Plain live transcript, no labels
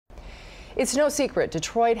It's no secret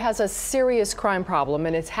Detroit has a serious crime problem,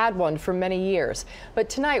 and it's had one for many years. But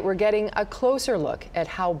tonight we're getting a closer look at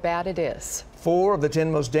how bad it is. 4 of the 10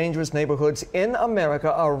 most dangerous neighborhoods in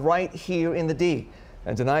America are right here in the D.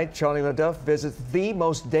 And tonight, Charlie LaDuff visits the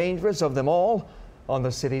most dangerous of them all on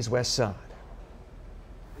the city's west side.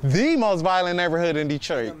 The most violent neighborhood in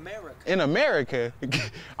Detroit. In America?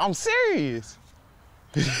 I'm serious.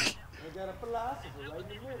 They got a philosopher right in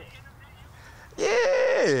the middle.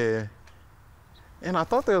 Yeah. And I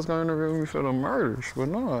thought they was going to interview me for the murders, but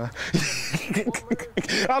no.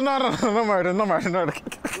 Oh, no murder, no.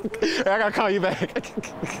 I gotta call you back.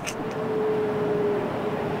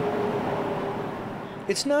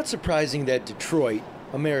 It's not surprising that Detroit,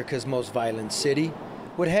 America's most violent city,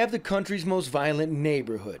 would have the country's most violent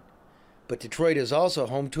neighborhood. But Detroit is also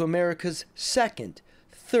home to America's second,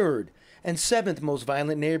 third, and seventh most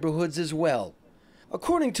violent neighborhoods as well.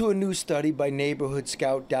 According to a new study by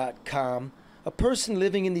NeighborhoodScout.com, a person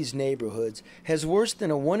living in these neighborhoods has worse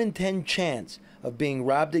than a 1 in 10 chance of being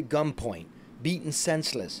robbed at gunpoint, beaten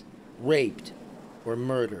senseless, raped, or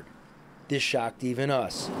murdered. This shocked even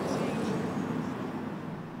us.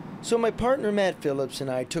 So my partner Matt Phillips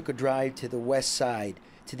and I took a drive to the west side,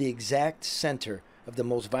 to the exact center of the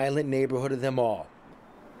most violent neighborhood of them all,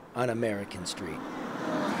 on American Street.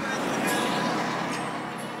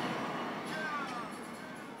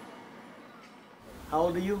 How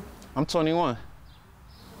old are you? I'm 21.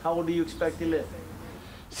 How old do you expect to live?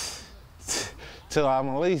 Till I'm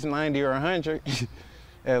at least 90 or 100,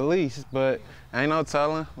 at least, but ain't no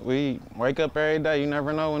telling. We wake up every day, you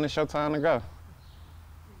never know when it's your time to go.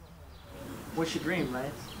 What's your dream,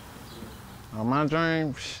 Lance? My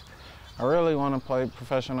dream, I really want to play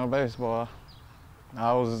professional baseball.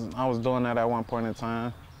 I was doing that at one point in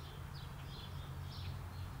time.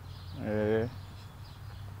 Yeah.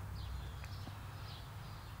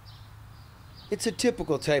 It's a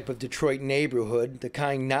typical type of Detroit neighborhood, the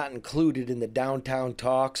kind not included in the downtown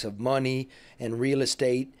talks of money and real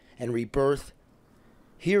estate and rebirth.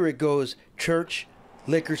 Here it goes: church,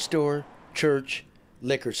 liquor store, church,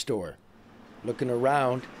 liquor store. Looking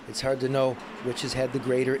around, it's hard to know which has had the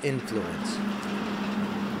greater influence.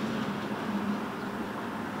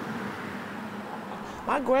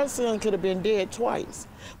 My grandson could have been dead twice,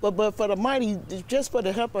 but for the mighty, just for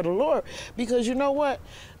the help of the Lord, because you know what?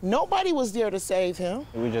 Nobody was there to save him.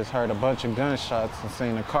 We just heard a bunch of gunshots and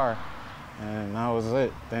seen a car, and that was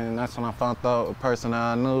it. Then that's when I found out a person that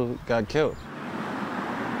I knew got killed.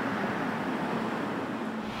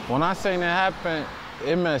 When I seen it happen,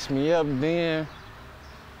 it messed me up then.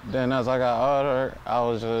 Then as I got older, I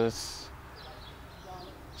was just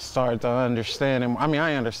started to understand. I mean,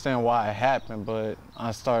 I understand why it happened, but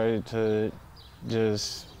I started to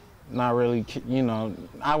just not really, you know,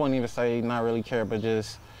 I wouldn't even say not really care, but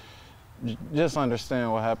just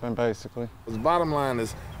understand what happened, basically. The bottom line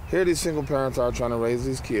is, here these single parents are trying to raise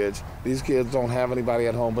these kids. These kids don't have anybody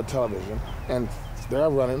at home but television, and they're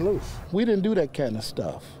running loose. We didn't do that kind of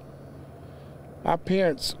stuff. Our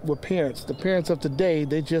parents were parents. The parents of today,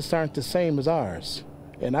 they just aren't the same as ours.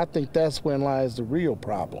 And I think that's when lies the real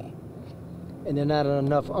problem. And there are not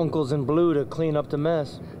enough uncles in blue to clean up the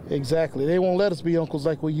mess. Exactly. They won't let us be uncles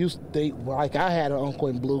like we used to. Like I had an uncle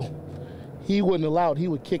in blue. He wouldn't allow it. He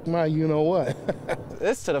would kick my you-know-what.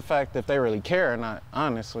 It's to the fact if they really care or not,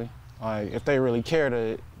 honestly. Like, if they really care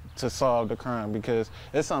to solve the crime, because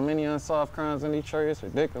there's so many unsolved crimes in Detroit, it's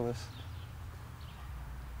ridiculous.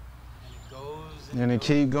 And it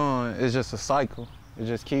keep going. It's just a cycle. It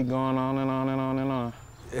just keep going on and on and on and on.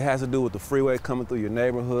 It has to do with the freeway coming through your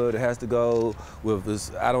neighborhood. It has to go with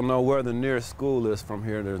this, I don't know where the nearest school is from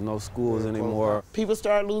here. There's no schools anymore. People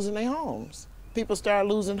start losing their homes. People start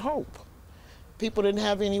losing hope. People didn't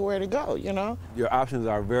have anywhere to go, you know? Your options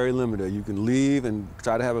are very limited. You can leave and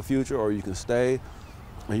try to have a future, or you can stay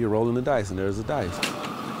and you're rolling the dice, and there's the dice.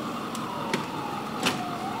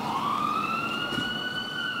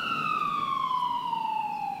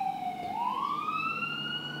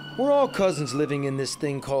 We're all cousins living in this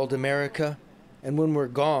thing called America, and when we're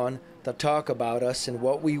gone, they'll talk about us and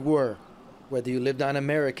what we were, whether you lived on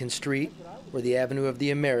American Street or the Avenue of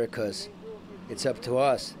the Americas. It's up to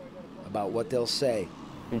us about what they'll say.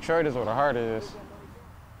 Detroit is where the heart is.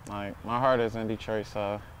 Like, my heart is in Detroit,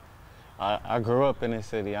 so I grew up in this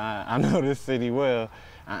city. I know this city well.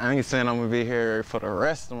 I ain't saying I'm gonna be here for the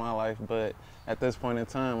rest of my life, but at this point in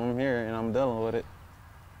time, I'm here and I'm dealing with it.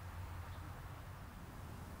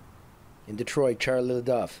 In Detroit, Charlie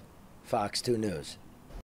LaDuff, Fox 2 News.